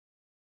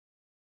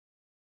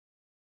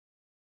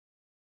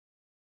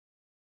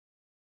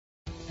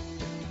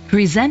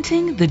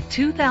Presenting the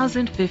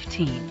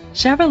 2015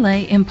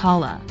 Chevrolet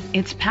Impala.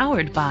 It's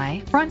powered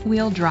by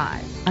front-wheel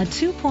drive, a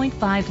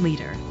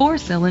 2.5-liter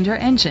four-cylinder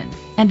engine,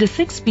 and a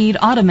 6-speed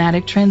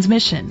automatic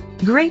transmission.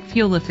 Great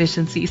fuel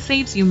efficiency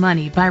saves you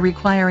money by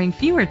requiring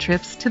fewer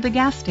trips to the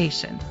gas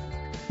station.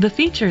 The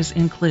features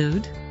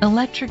include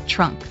electric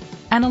trunk,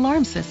 an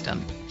alarm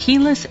system,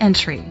 keyless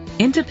entry,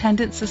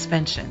 independent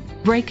suspension,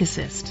 brake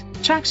assist,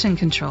 traction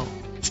control,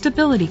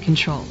 stability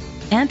control,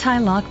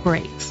 anti-lock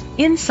brakes.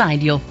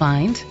 Inside you'll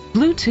find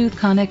Bluetooth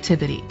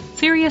connectivity,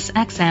 Sirius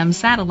XM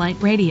satellite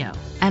radio,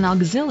 an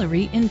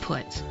auxiliary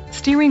input,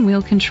 steering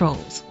wheel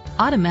controls,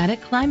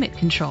 automatic climate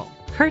control,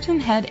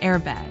 curtain head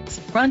airbags,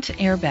 front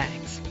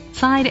airbags,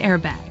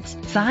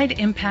 side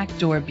impact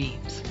door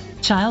beams,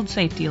 child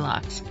safety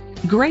locks.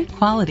 Great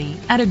quality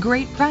at a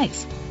great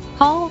price.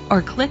 Call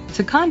or click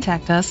to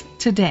contact us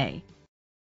today.